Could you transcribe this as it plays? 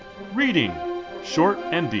Reading Short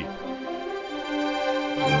and Deep.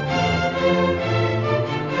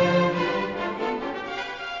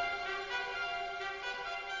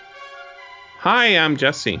 Hi, I'm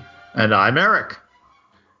Jesse. And I'm Eric.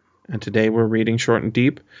 And today we're reading Short and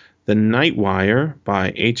Deep, The Night Wire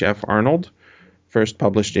by H.F. Arnold, first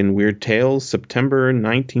published in Weird Tales, September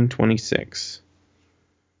 1926.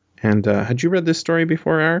 And had you read this story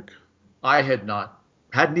before, Eric? I had not.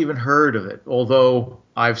 Hadn't even heard of it, although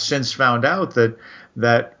I've since found out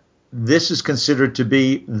that this is considered to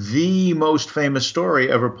be the most famous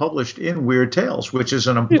story ever published in Weird Tales, which is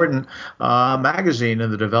an important magazine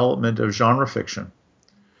in the development of genre fiction.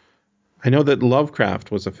 I know that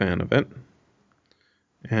Lovecraft was a fan of it,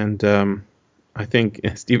 and I think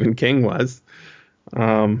Stephen King was,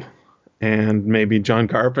 and maybe John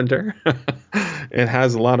Carpenter. It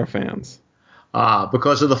has a lot of fans.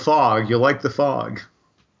 Because of the fog. You like the fog.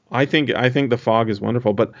 I think the fog is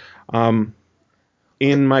wonderful, but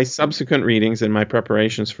in my subsequent readings, in my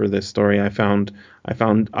preparations for this story, I found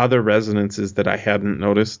other resonances that I hadn't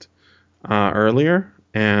noticed earlier,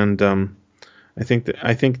 and I think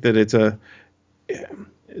that it's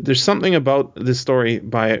there's something about this story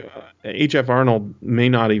by H.F. Arnold may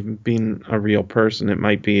not even be a real person. It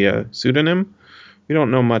might be a pseudonym. We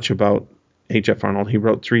don't know much about H.F. Arnold. He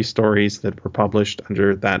wrote 3 stories that were published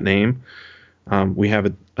under that name. We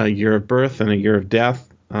have a year of birth and a year of death,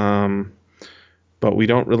 but we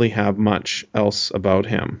don't really have much else about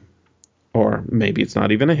him. Or maybe it's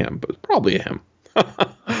not even a him, but it's probably a him.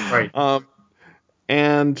 Right.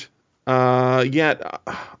 And yet,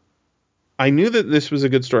 I knew that this was a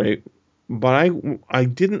good story, but I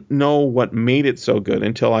didn't know what made it so good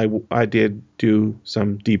until I did do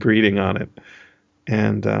some deep reading on it.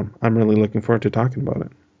 And I'm really looking forward to talking about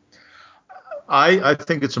it. I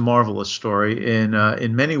think it's a marvelous story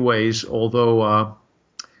in many ways, although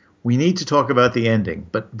we need to talk about the ending.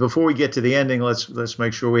 But before we get to the ending, let's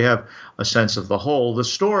make sure we have a sense of the whole. The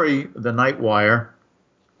story, The Night Wire,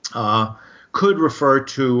 could refer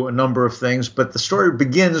to a number of things, but the story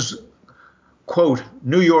begins, quote,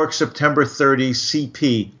 New York, September 30,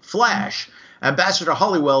 CP, Flash. Ambassador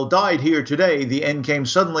Hollywell died here today. The end came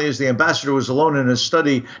suddenly as the ambassador was alone in his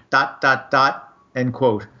study, ... end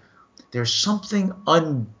quote. There's something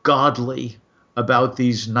ungodly about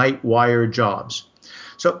these night wire jobs.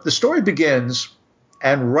 So the story begins,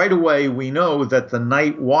 and right away we know that the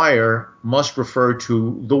night wire must refer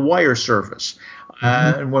to the wire service.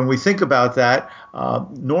 And when we think about that,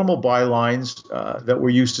 normal bylines that we're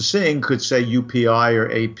used to seeing could say UPI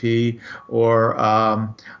or AP or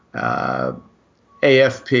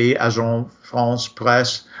AFP, Agence France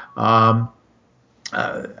Presse.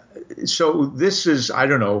 So this is, I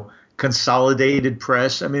don't know, Consolidated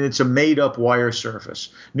Press. I mean, it's a made-up wire service.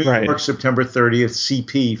 New York, September 30th,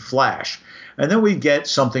 CP, Flash. And then we get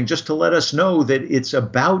something just to let us know that it's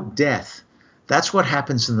about death. That's what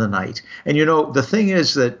happens in the night. And, you know, the thing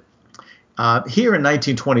is that here in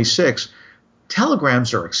 1926,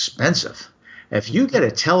 telegrams are expensive. If you get a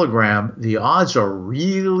telegram, the odds are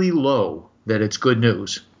really low that it's good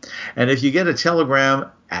news. And if you get a telegram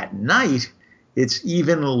at night, it's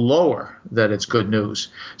even lower that it's good news.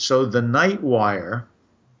 So the night wire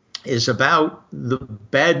is about the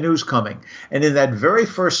bad news coming. And in that very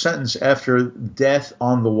first sentence after death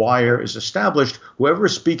on the wire is established, whoever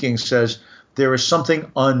is speaking says there is something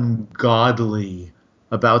ungodly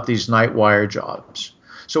about these night wire jobs.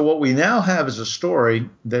 So what we now have is a story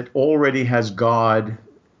that already has God,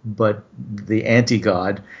 but the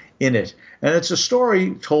anti-God in it. And it's a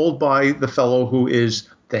story told by the fellow who is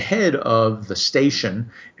the head of the station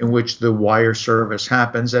in which the wire service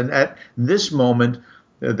happens. And at this moment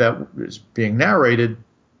that is being narrated,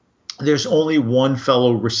 there's only one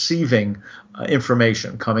fellow receiving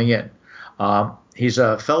information coming in. He's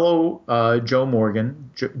a fellow Jim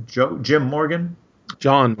Morgan.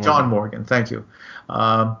 John Morgan, thank you.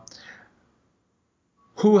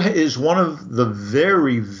 Who is one of the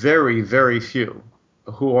very, very, very few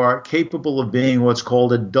who are capable of being what's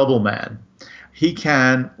called a double man. He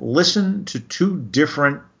can listen to 2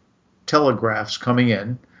 different telegraphs coming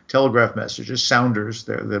in, telegraph messages, sounders,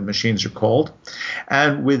 the machines are called,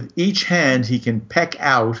 and with each hand he can peck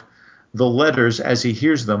out the letters as he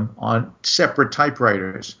hears them on separate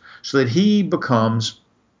typewriters, so that he becomes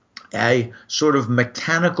a sort of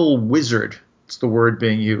mechanical wizard, it's the word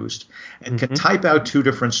being used, and can type out 2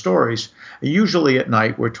 different stories. Usually at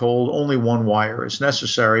night, we're told only one wire is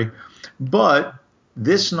necessary, but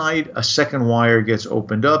this night a second wire gets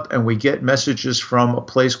opened up and we get messages from a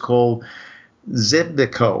place called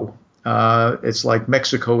Zednico. It's like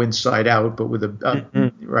Mexico Inside Out, but with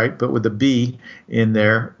a right, but with a B in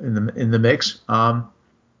there in the mix. And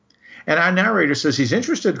our narrator says he's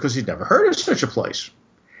interested because he's never heard of such a place.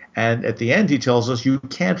 And at the end, he tells us you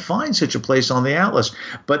can't find such a place on the atlas.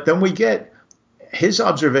 But then we get his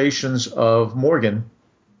observations of Morgan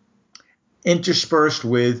interspersed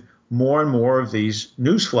with more and more of these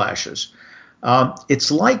news flashes.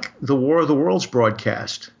 It's like the War of the Worlds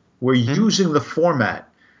broadcast. We're using the format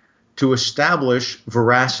to establish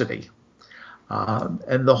veracity.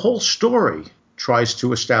 And the whole story tries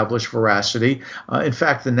to establish veracity. In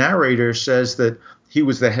fact, the narrator says that he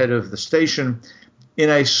was the head of the station in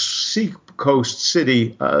a seacoast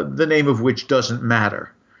city, the name of which doesn't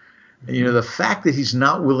matter. And, the fact that he's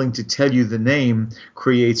not willing to tell you the name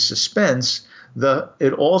creates suspense.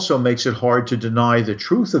 It also makes it hard to deny the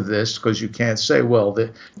truth of this because you can't say, well,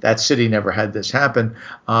 that city never had this happen.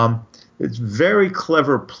 It's very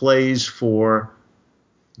clever plays for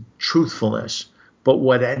truthfulness. But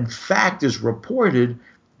what in fact is reported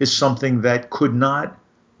is something that could not,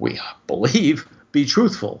 we believe, be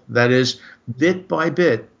truthful. That is, bit by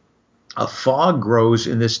bit, a fog grows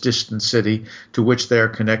in this distant city to which they are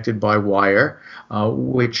connected by wire,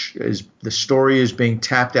 which is the story is being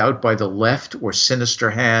tapped out by the left or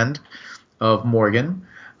sinister hand of Morgan.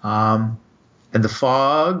 And the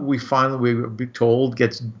fog, we were told,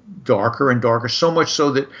 gets darker and darker, so much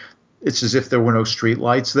so that it's as if there were no street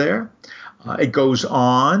lights there. It goes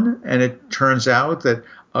on, and it turns out that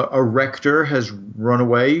a rector has run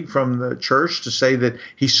away from the church to say that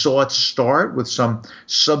he saw it start with some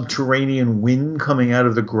subterranean wind coming out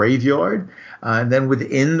of the graveyard. And then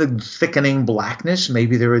within the thickening blackness,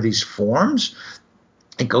 maybe there are these forms.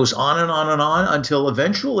 It goes on and on and on until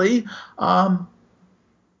eventually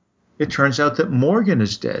it turns out that Morgan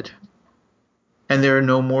is dead. And there are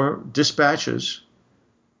no more dispatches.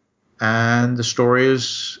 And the story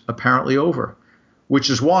is apparently over. Which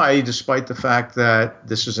is why, despite the fact that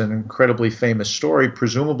this is an incredibly famous story,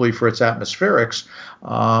 presumably for its atmospherics,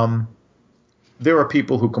 there are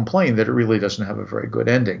people who complain that it really doesn't have a very good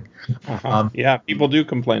ending. Yeah, people do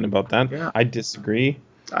complain about that. Yeah. I disagree.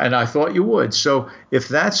 And I thought you would. So if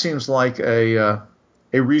that seems like a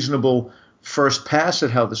reasonable first pass at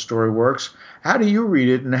how the story works, how do you read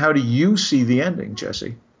it and how do you see the ending,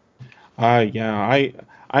 Jesse? Yeah,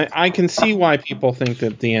 I can see why people think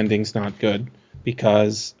that the ending's not good.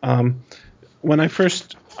 Because when I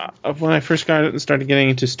first started getting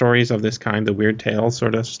into stories of this kind, the Weird Tales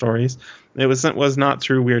sort of stories, it was not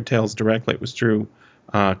through Weird Tales directly. It was through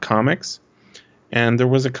comics, and there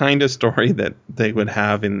was a kind of story that they would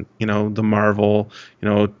have in the Marvel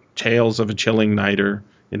Tales of a Chilling Night or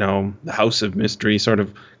the House of Mystery sort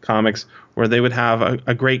of comics, where they would have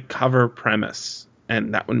a great cover premise,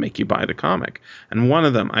 and that would make you buy the comic. And one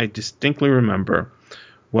of them I distinctly remember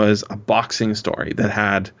was a boxing story that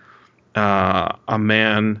had a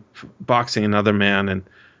man boxing another man,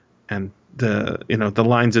 and the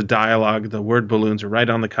lines of dialogue, the word balloons are right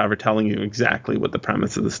on the cover telling you exactly what the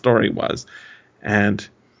premise of the story was. And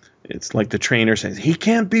it's like the trainer says, he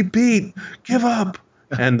can't be beat, give up.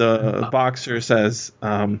 And the boxer says,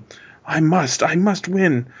 I must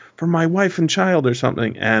win for my wife and child or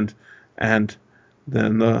something. And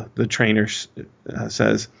then the trainer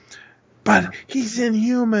says, but he's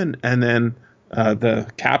inhuman. And then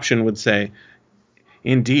the caption would say,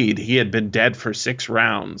 indeed, he had been dead for 6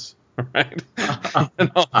 rounds. Right?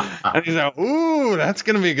 And he's like, ooh, that's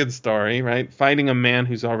going to be a good story, right? Fighting a man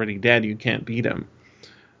who's already dead, you can't beat him.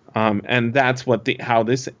 And that's how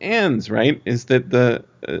this ends, right? Is that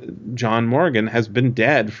John Morgan has been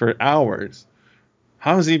dead for hours.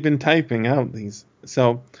 How has he been typing out these?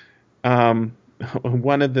 So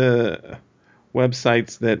one of the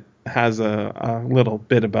websites that has a little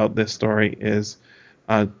bit about this story is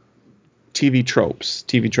TV Tropes.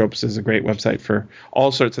 TV Tropes is a great website for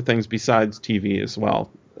all sorts of things besides TV as well.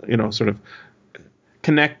 Sort of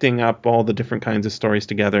connecting up all the different kinds of stories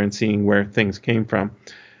together and seeing where things came from.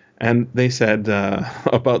 And they said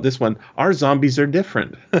about this one, our zombies are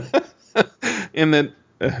different in that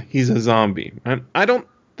he's a zombie. And I don't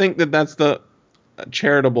think that that's the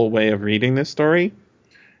charitable way of reading this story.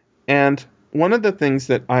 And one of the things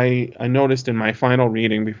that I noticed in my final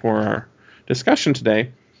reading before our discussion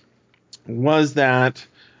today was that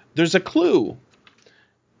there's a clue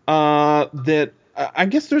that I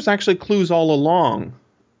guess there's actually clues all along,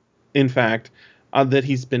 in fact, that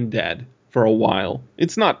he's been dead for a while.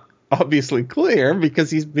 It's not obviously clear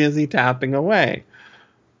because he's busy tapping away.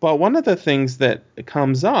 But one of the things that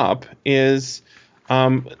comes up is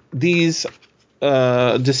these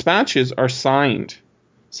dispatches are signed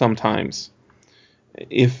sometimes.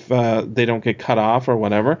 if they don't get cut off or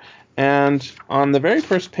whatever. And on the very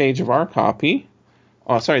first page of our copy,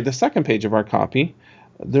 the second page of our copy,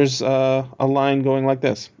 there's a line going like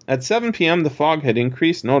this. At 7 p.m., the fog had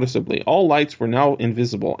increased noticeably. All lights were now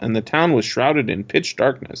invisible, and the town was shrouded in pitch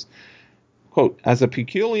darkness. Quote, as a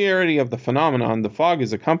peculiarity of the phenomenon, the fog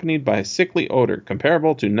is accompanied by a sickly odor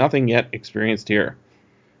comparable to nothing yet experienced here.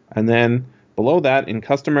 And then below that, in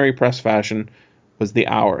customary press fashion, was the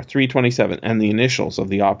hour, 3:27, and the initials of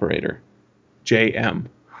the operator, JM.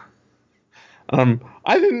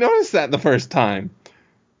 I didn't notice that the first time.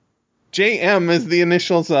 JM is the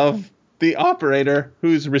initials of the operator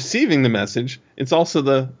who's receiving the message. It's also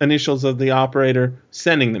the initials of the operator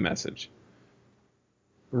sending the message.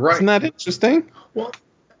 Right. Isn't that interesting? Well,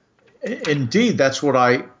 indeed, that's what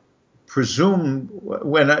I presumed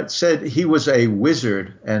when I said he was a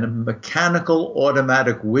wizard, and a mechanical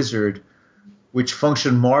automatic wizard which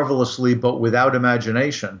functioned marvelously but without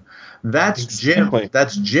imagination. That's Exactly.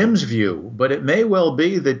 That's Jim's view, but it may well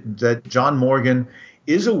be that John Morgan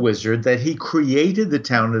is a wizard, that he created the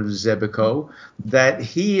town of Xebico, that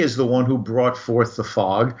he is the one who brought forth the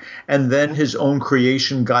fog, and then his own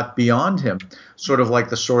creation got beyond him, sort of like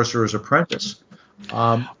the Sorcerer's Apprentice.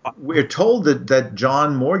 We're told that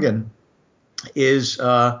John Morgan is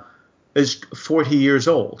 40 years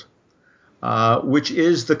old, which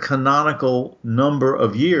is the canonical number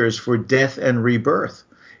of years for death and rebirth.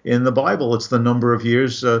 In the Bible, it's the number of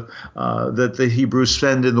years that the Hebrews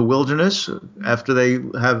spend in the wilderness after they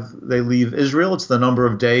leave Israel. It's the number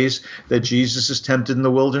of days that Jesus is tempted in the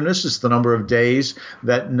wilderness. It's the number of days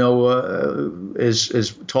that Noah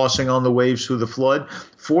is tossing on the waves through the flood.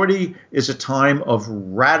 40 is a time of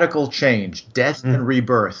radical change, death and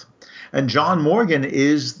rebirth. And John Morgan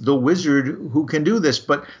is the wizard who can do this.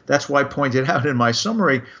 But that's why I pointed out in my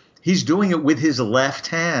summary, he's doing it with his left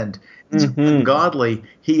hand. It's ungodly.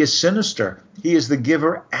 He is sinister. He is the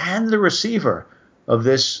giver and the receiver of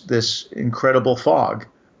this incredible fog.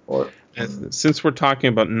 Since we're talking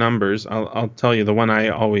about numbers, I'll tell you the one I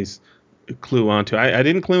always clue onto. I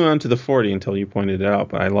didn't clue onto the 40 until you pointed it out,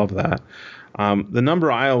 but I love that. The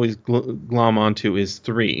number I always glom onto is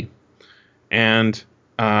 3. And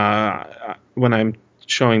when I'm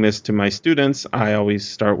showing this to my students, I always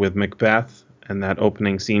start with Macbeth and that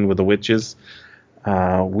opening scene with the witches.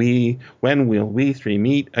 When will we three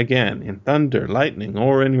meet again in thunder, lightning,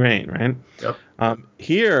 or in rain? Right. Yep.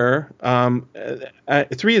 Here,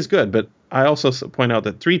 3 is good, but I also point out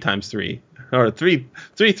that 3 times 3, or three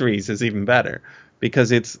threes, is even better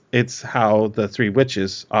because it's how the 3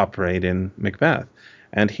 witches operate in Macbeth.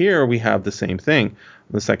 And here we have the same thing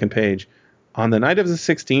on the second page. On the night of the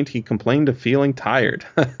 16th, he complained of feeling tired.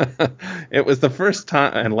 It was the first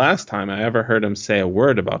time and last time I ever heard him say a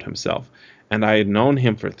word about himself, and I had known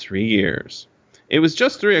him for 3 years. It was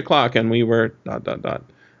just 3 o'clock, and we were ...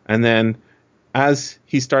 And then, as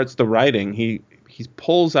he starts the writing, he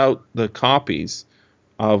pulls out the copies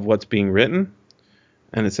of what's being written,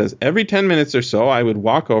 and it says, every 10 minutes or so, I would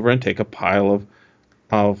walk over and take a pile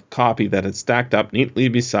of copy that had stacked up neatly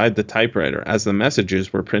beside the typewriter as the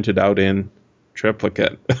messages were printed out in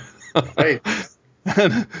triplicate. Right.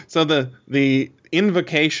 So the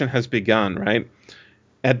invocation has begun, right?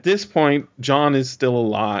 At this point, John is still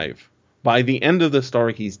alive. By the end of the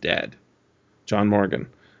story, he's dead. John Morgan.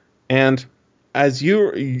 And as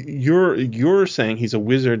you're saying he's a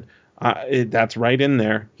wizard, that's right in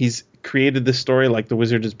there. He's created this story like the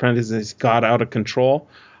Wizard's Apprentice. He's got out of control.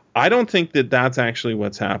 I don't think that that's actually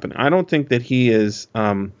what's happening. I don't think that he is,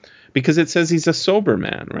 because it says he's a sober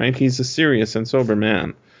man, right? He's a serious and sober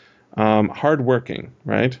man, hardworking,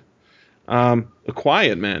 right? A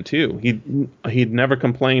quiet man too. He'd never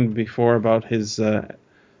complained before about his,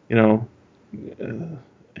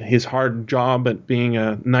 his hard job at being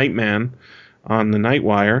a night man on the Night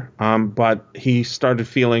Wire. But he started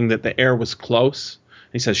feeling that the air was close.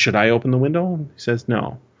 He says, "Should I open the window?" He says,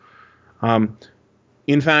 "No."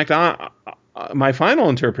 In fact, my final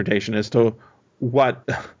interpretation as to what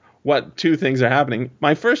 2 things are happening.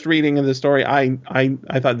 My first reading of the story, I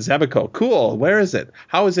thought Xebico, cool. Where is it?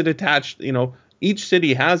 How is it attached? Each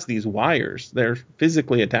city has these wires. They're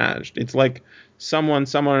physically attached. It's like someone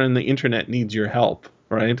somewhere on the internet needs your help,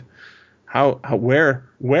 right?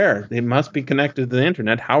 Where? They must be connected to the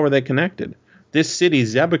internet. How are they connected? This city,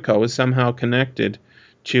 Xebico, is somehow connected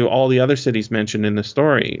to all the other cities mentioned in the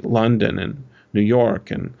story, London and New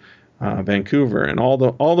York and Vancouver and all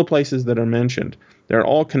the places that are mentioned. They're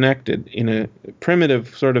all connected in a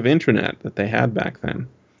primitive sort of internet that they had back then.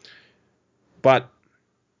 But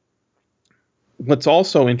what's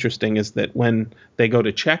also interesting is that when they go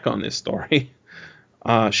to check on this story,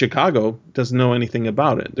 Chicago doesn't know anything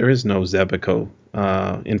about it. There is no Zebico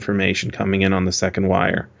information coming in on the second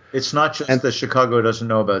wire. It's not just that Chicago doesn't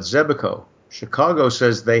know about Zebico. Chicago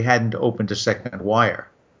says they hadn't opened a second wire.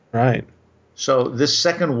 Right. So this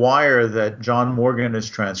second wire that John Morgan is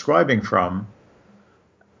transcribing from,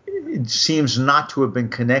 it seems not to have been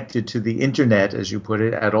connected to the internet, as you put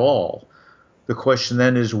it, at all. The question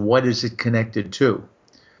then is, what is it connected to?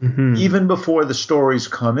 Mm-hmm. Even before the stories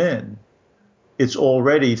come in, it's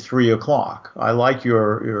already 3 o'clock. I like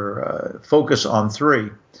your focus on 3.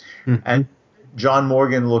 Mm-hmm. And John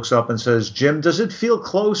Morgan looks up and says, Jim, does it feel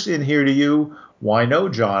close in here to you? Why, no,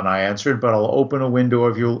 John, I answered, but I'll open a window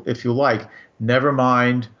if you like. Never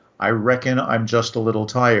mind. I reckon I'm just a little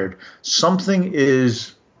tired. Something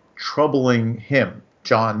is troubling him,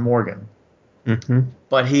 John Morgan. Mm-hmm.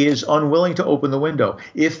 But he is unwilling to open the window.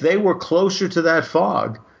 If they were closer to that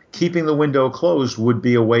fog, keeping the window closed would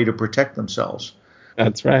be a way to protect themselves.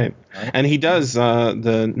 That's right. And he does,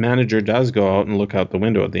 the manager does go out and look out the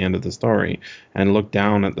window at the end of the story and look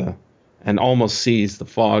down at and almost sees the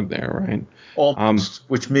fog there, right? Almost,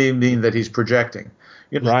 which may mean that he's projecting.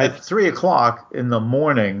 Right. At 3 o'clock in the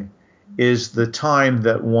morning is the time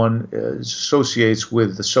that one associates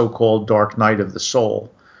with the so-called dark night of the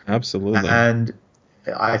soul. Absolutely. And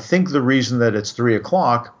I think the reason that it's 3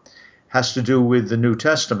 o'clock has to do with the New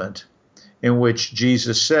Testament, in which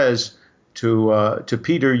Jesus says to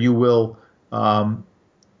Peter, you will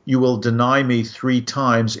deny me 3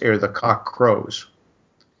 times ere the cock crows.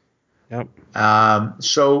 Yep.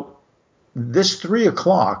 So this 3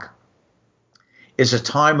 o'clock is a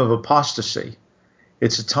time of apostasy.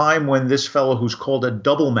 It's a time when this fellow who's called a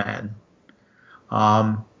double man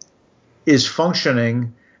is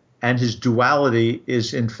functioning, and his duality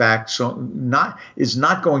is in fact not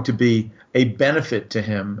going to be a benefit to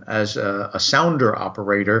him as a sounder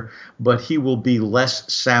operator, but he will be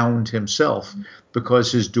less sound himself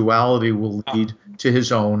because his duality will lead to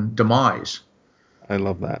his own demise. I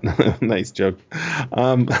love that. Nice joke.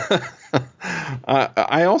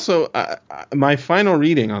 I also my final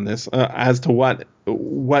reading on this as to what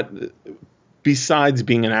besides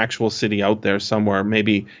being an actual city out there somewhere,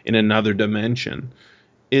 maybe in another dimension,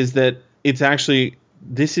 is that it's actually,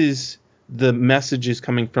 this is the message is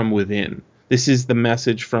coming from within. This is the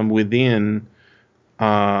message from within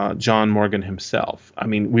John Morgan himself. I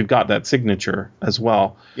mean, we've got that signature as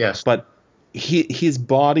well. Yes. But his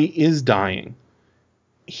body is dying.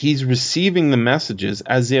 He's receiving the messages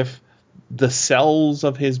as if the cells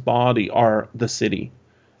of his body are the city.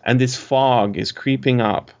 And this fog is creeping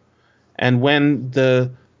up. And when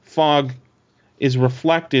the fog is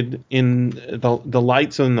reflected in the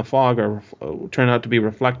lights in the fog turn out to be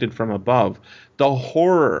reflected from above, the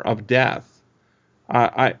horror of death.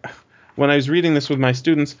 When I was reading this with my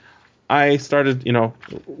students, I started,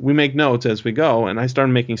 we make notes as we go, and I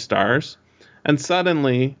started making stars. And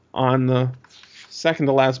suddenly, on the second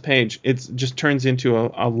to last page, it just turns into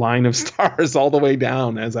a line of stars all the way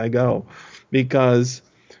down as I go, because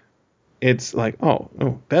it's like, oh,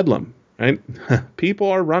 Bedlam, right?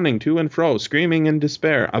 People are running to and fro, screaming in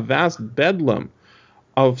despair. A vast bedlam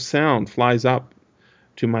of sound flies up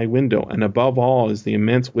to my window, and above all is the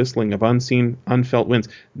immense whistling of unseen, unfelt winds.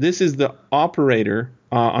 This is the operator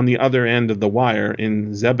on the other end of the wire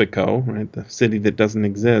in Zebico, right, the city that doesn't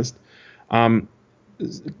exist,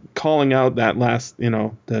 calling out that last,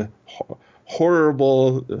 the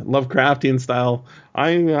horrible Lovecraftian style.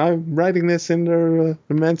 I'm writing this under an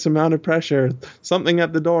immense amount of pressure. Something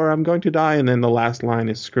at the door. I'm going to die. And then the last line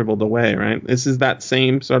is scribbled away, right? This is that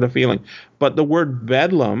same sort of feeling. But the word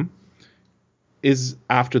bedlam is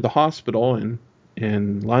after the hospital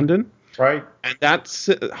in London. Right. And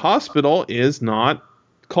that hospital is not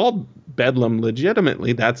called Bedlam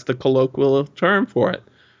legitimately. That's the colloquial term for it.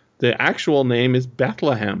 The actual name is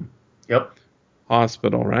Bethlehem. Yep.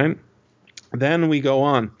 Hospital, right? Then we go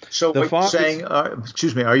on. So what you're saying,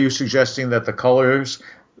 are you suggesting that the colors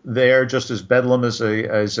there, just as Bedlam is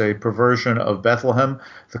a perversion of Bethlehem,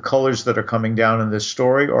 the colors that are coming down in this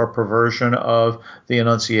story are a perversion of the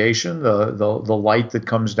Annunciation, the light that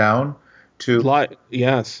comes down to light?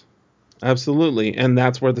 Yes, absolutely. And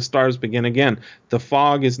that's where the stars begin again. The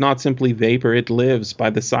fog is not simply vapor, it lives. By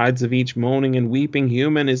the sides of each moaning and weeping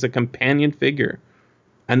human is a companion figure,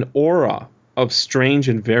 an aura of strange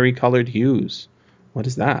and varicolored hues. What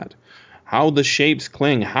is that? How the shapes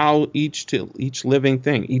cling, how each living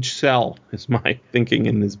thing, each cell is my thinking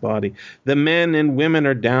in this body. The men and women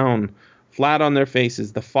are down, flat on their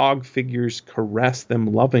faces. The fog figures caress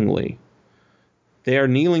them lovingly. They are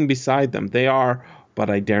kneeling beside them. They are, but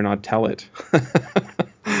I dare not tell it.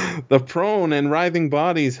 The prone and writhing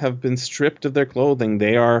bodies have been stripped of their clothing.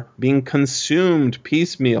 They are being consumed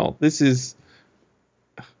piecemeal. This is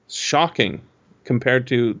shocking compared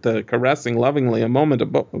to the caressing lovingly a moment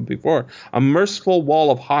before. A merciful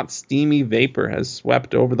wall of hot, steamy vapor has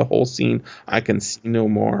swept over the whole scene. I can see no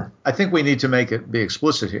more. I think we need to make it be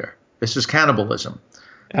explicit here. This is cannibalism.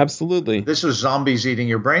 Absolutely. This is zombies eating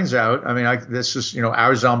your brains out. I mean, this is,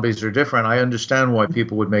 our zombies are different. I understand why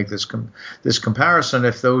people would make this comparison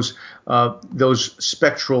if those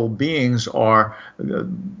spectral beings are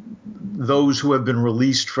those who have been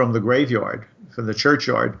released from the graveyard, from the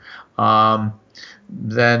churchyard.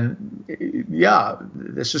 Then, yeah,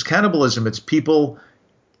 this is cannibalism. It's people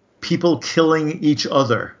killing each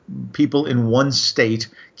other, people in one state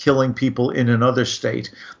killing people in another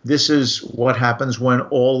state. This is what happens when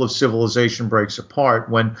all of civilization breaks apart,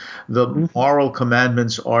 when the moral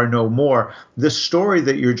commandments are no more. This story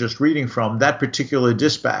that you're just reading from, that particular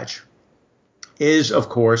dispatch, is, of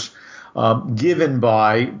course, given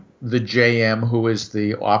by the JM, who is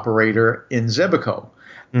the operator in Xebico.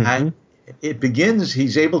 And it begins,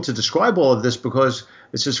 he's able to describe all of this because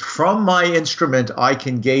it says, from my instrument, I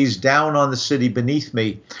can gaze down on the city beneath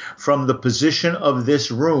me from the position of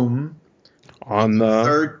this room on the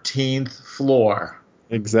 13th floor.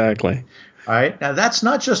 Exactly. All right. Now, that's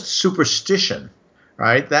not just superstition,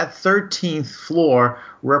 right? That 13th floor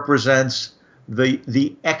represents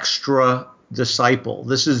the extra disciple.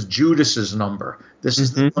 This is Judas's number. This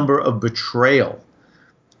is the number of betrayal.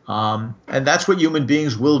 And that's what human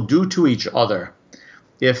beings will do to each other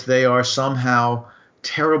if they are somehow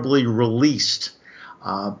terribly released.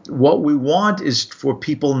 What we want is for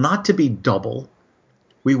people not to be double.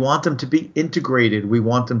 We want them to be integrated. We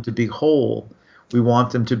want them to be whole. We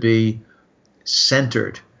want them to be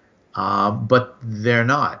centered. But they're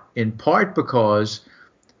not, in part because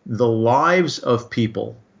the lives of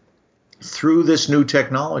people through this new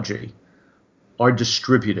technology are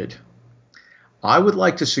distributed. I would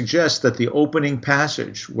like to suggest that the opening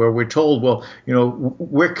passage where we're told, well,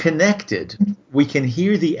 we're connected. We can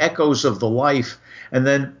hear the echoes of the life. And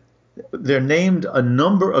then they're named a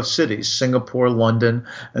number of cities, Singapore, London,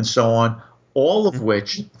 and so on, all of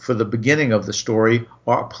which, for the beginning of the story,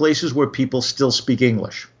 are places where people still speak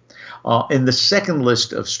English. In the second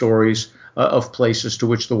list of stories of places to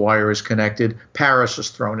which the wire is connected, Paris is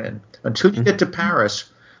thrown in. Until you get to Paris,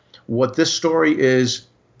 what this story is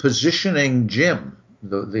positioning Jim,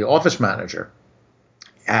 the office manager,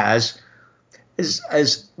 as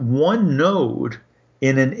one node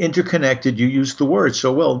in an interconnected, you used the word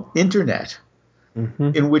so well, internet,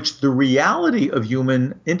 in which the reality of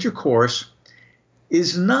human intercourse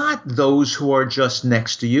is not those who are just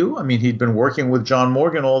next to you. I mean, he'd been working with John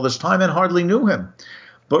Morgan all this time and hardly knew him,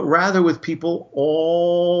 but rather with people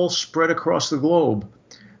all spread across the globe.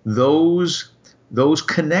 Those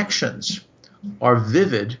connections are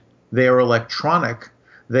vivid, they are electronic,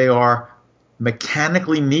 they are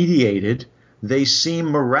mechanically mediated, they seem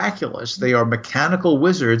miraculous, they are mechanical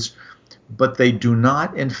wizards, but they do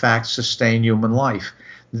not, in fact, sustain human life.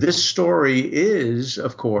 This story is,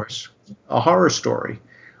 of course, a horror story.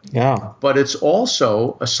 Yeah. But it's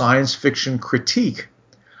also a science fiction critique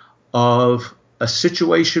of a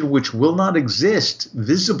situation which will not exist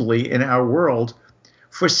visibly in our world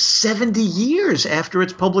for 70 years after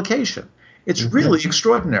its publication. It's really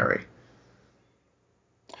extraordinary.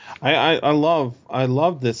 I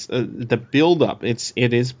love this the build up. It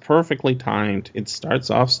is perfectly timed. It starts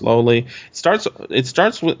off slowly. It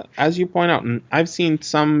starts with, as you point out, and I've seen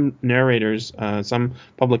some narrators, some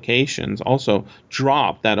publications also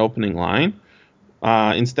drop that opening line.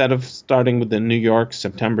 Instead of starting with the New York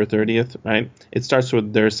September 30th, right? It starts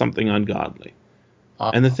with "There's something ungodly."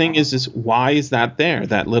 And the thing is why is that there?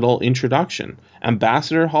 That little introduction.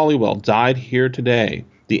 Ambassador Halliwell died here today.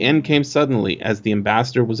 The end came suddenly as the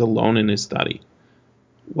ambassador was alone in his study.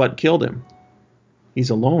 What killed him? He's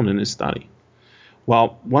alone in his study.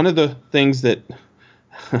 Well, one of the things that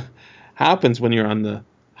happens when you're on the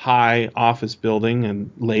high office building and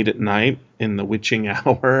late at night in the witching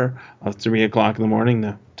hour of 3 o'clock in the morning,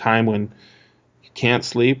 the time when you can't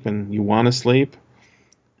sleep and you want to sleep,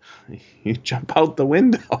 you jump out the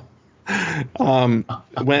window.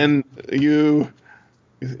 When you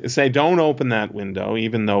say, don't open that window,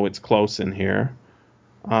 even though it's close in here.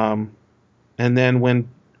 And then when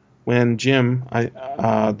Jim,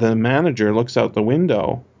 the manager, looks out the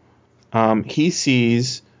window, he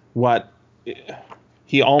sees what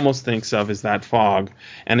he almost thinks of as that fog,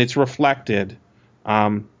 and it's reflected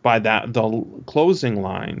by the closing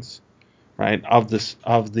lines, right, of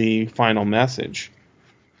the final message,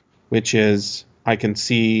 which is, I can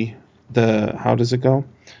see how does it go?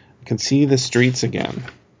 I can see the streets again,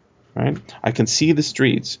 right? I can see the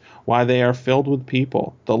streets, why they are filled with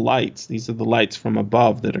people. The lights, these are the lights from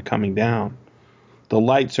above that are coming down. The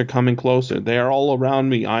lights are coming closer. They are all around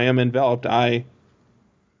me. I am enveloped.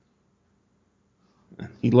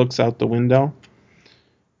 He looks out the window,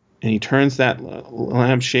 and he turns that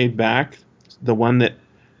lampshade back, the one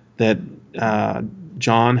that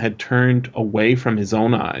John had turned away from his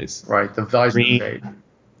own eyes. Right, the visor shade.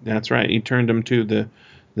 That's right. He turned them to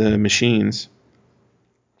the machines.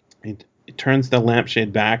 He turns the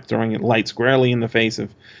lampshade back, throwing it light squarely in the face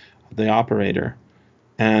of the operator.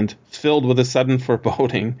 And filled with a sudden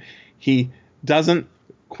foreboding, he doesn't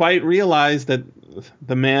quite realize that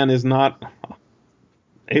the man is not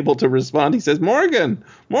able to respond. He says, Morgan,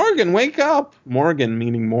 wake up. Morgan,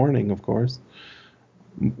 meaning morning, of course.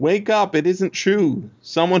 Wake up. It isn't true.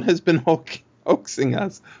 Someone has been hoaxing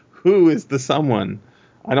us. Who is the someone?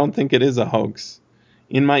 I don't think it is a hoax.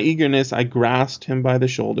 In my eagerness, I grasped him by the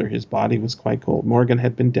shoulder. His body was quite cold. Morgan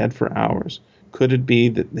had been dead for hours. Could it be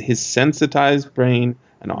that his sensitized brain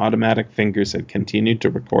and automatic fingers had continued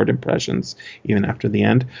to record impressions even after the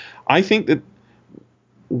end? I think that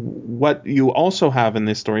what you also have in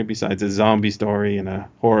this story, besides a zombie story and a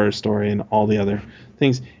horror story and all the other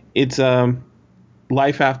things, it's a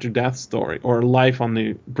life after death story, or life on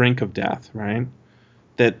the brink of death, right?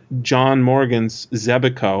 That John Morgan's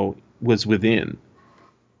Zebiko was within.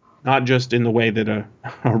 Not just in the way that a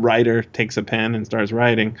writer takes a pen and starts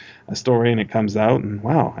writing a story and it comes out and,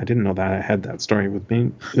 wow, I didn't know that I had that story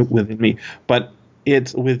within me. But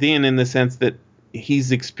it's within in the sense that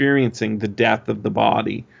he's experiencing the death of the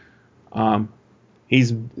body.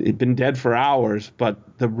 He's been dead for hours,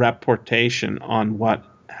 but the reportation on what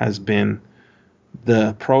has been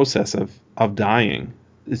the process of dying,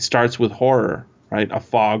 it starts with horror, right? A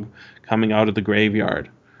fog coming out of the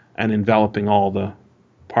graveyard and enveloping all the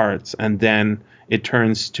parts, and then it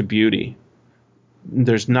turns to beauty.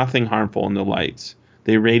 There's nothing harmful in the lights.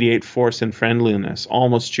 They radiate force and friendliness,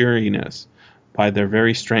 almost cheeriness. By their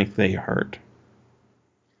very strength, they hurt.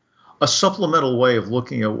 A supplemental way of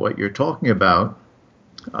looking at what you're talking about,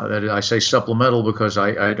 that I say supplemental because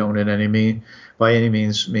I don't by any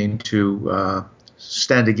means mean to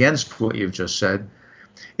stand against what you've just said,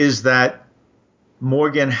 is that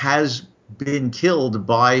Morgan has been killed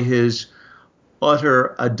by his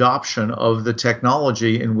utter adoption of the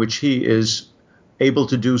technology in which he is able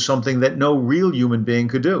to do something that no real human being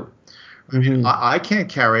could do. Mm-hmm. I can't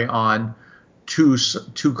carry on two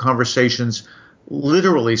conversations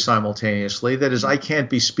literally simultaneously. That is, I can't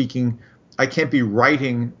be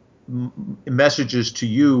writing messages to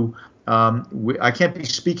you. I can't be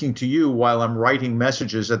speaking to you while I'm writing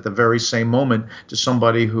messages at the very same moment to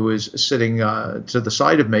somebody who is sitting to the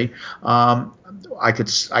side of me. I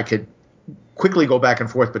could quickly go back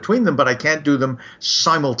and forth between them, but I can't do them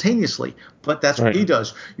simultaneously. But that's what he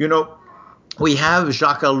does. You know, we have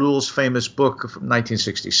Jacques Ellul's famous book from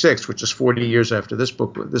 1966, which is 40 years after this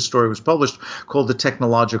story was published, called The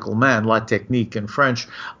Technological Man, La Technique in French,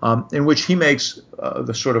 in which he makes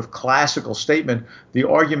the sort of classical statement, the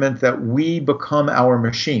argument that we become our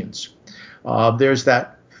machines. There's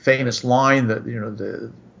that famous line that, you know,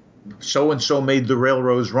 the so-and-so made the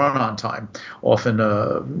railroads run on time,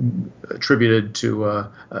 often attributed to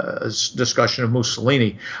a discussion of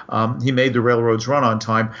Mussolini. He made the railroads run on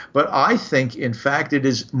time. But I think, in fact, it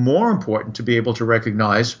is more important to be able to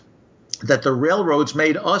recognize that the railroads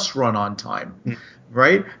made us run on time.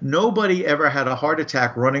 Right? Nobody ever had a heart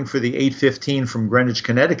attack running for the 8:15 from Greenwich,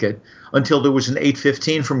 Connecticut, until there was an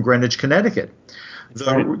 8:15 from Greenwich, Connecticut.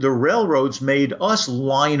 The railroads made us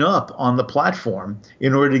line up on the platform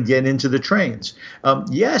in order to get into the trains.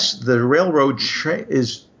 Yes, the railroad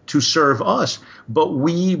is to serve us, but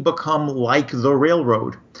we become like the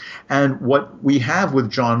railroad. And what we have with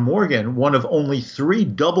John Morgan, one of only 3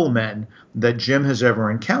 double men that Jim has ever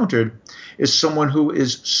encountered, is someone who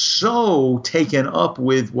is so taken up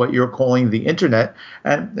with what you're calling the internet.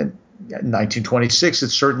 And in 1926, it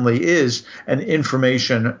certainly is an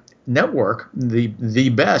information network, the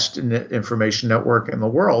best information network in the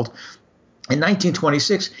world. In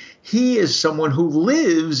 1926, he is someone who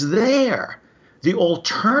lives there. The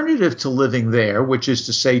alternative to living there, which is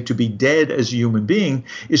to say to be dead as a human being,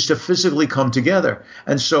 is to physically come together.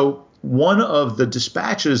 And so one of the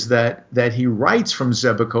dispatches that he writes from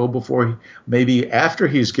Zebiko before, maybe after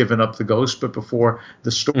he's given up the ghost, but before the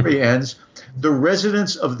story ends, the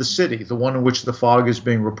residents of the city, the one in which the fog is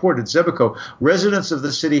being reported, Zebiko, residents of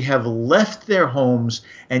the city have left their homes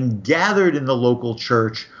and gathered in the local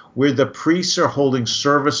church where the priests are holding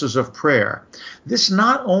services of prayer. This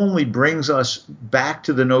not only brings us back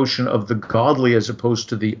to the notion of the godly as opposed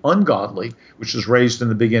to the ungodly, which is raised in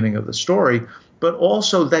the beginning of the story, but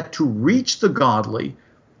also that to reach the godly,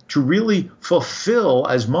 to really fulfill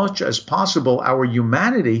as much as possible our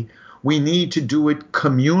humanity, we need to do it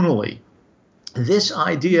communally. This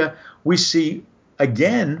idea we see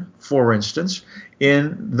again, for instance,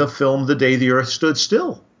 in the film The Day the Earth Stood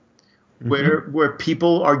Still, where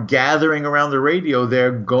people are gathering around the radio.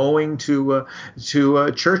 They're going to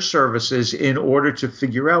church services in order to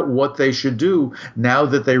figure out what they should do now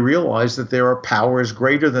that they realize that there are powers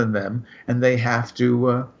greater than them, and they have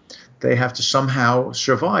to somehow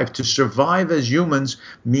survive. To survive as humans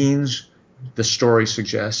means, the story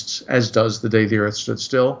suggests, as does The Day the Earth Stood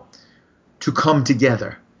Still, to come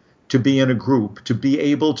together, to be in a group, to be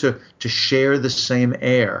able to share the same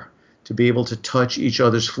air, to be able to touch each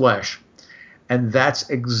other's flesh. And that's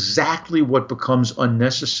exactly what becomes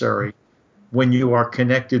unnecessary when you are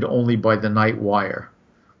connected only by the night wire.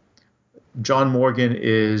 John Morgan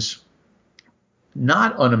is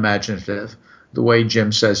not unimaginative the way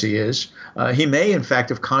Jim says he is. He may, in fact,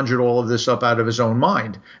 have conjured all of this up out of his own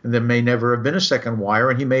mind, and there may never have been a second wire,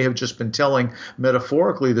 and he may have just been telling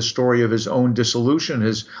metaphorically the story of his own dissolution,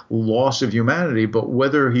 his loss of humanity. But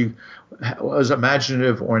whether he was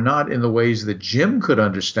imaginative or not in the ways that Jim could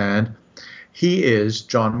understand, he is,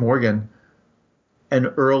 John Morgan, an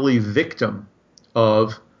early victim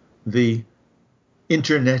of the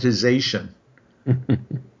internetization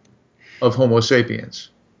of Homo sapiens.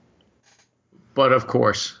 But of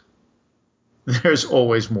course, there's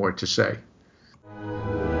always more to say.